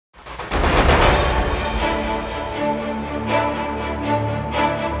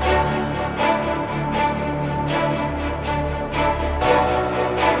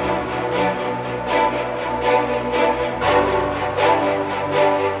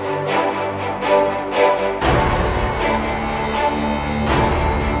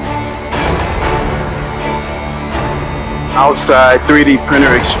outside 3D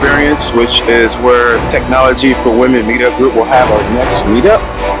printer experience, which is where Technology for Women Meetup Group will have our next meetup.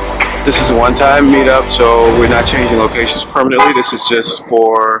 This is a one-time meetup, so we're not changing locations permanently. This is just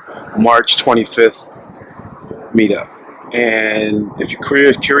for March 25th meetup. And if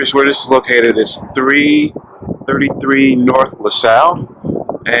you're curious where this is located, it's 333 North LaSalle.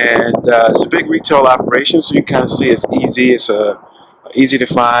 And it's a big retail operation, so you can kind of see it's easy. It's easy to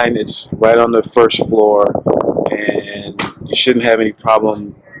find. It's right on the first floor, and you shouldn't have any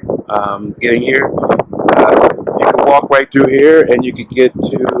problem getting here. You can walk right through here, and you can get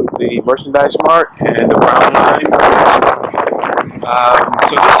to the merchandise mart and the brown line.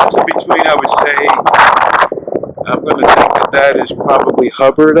 So this is in between, I would say. I'm going to think that is probably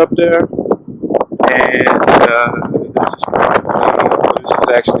Hubbard up there, and this is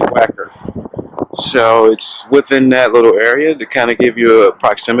actually Wacker. So it's within that little area to kind of give you a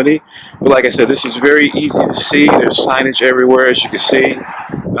proximity. But like I said, this is very easy to see. There's signage everywhere, as you can see.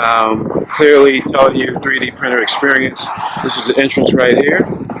 Clearly telling you 3D printer experience. This is the entrance right here.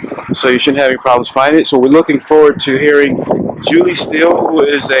 So you shouldn't have any problems finding it. So we're looking forward to hearing Steele, who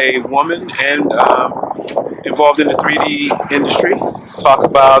is a woman and involved in the 3D industry, talk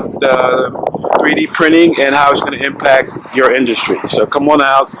about 3D printing and how it's going to impact your industry. So come on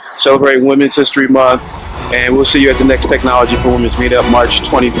out, celebrate Women's History Month, and we'll see you at the next Technology for Women's Meetup, March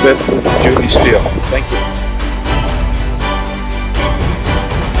 25th with Steele. Thank you.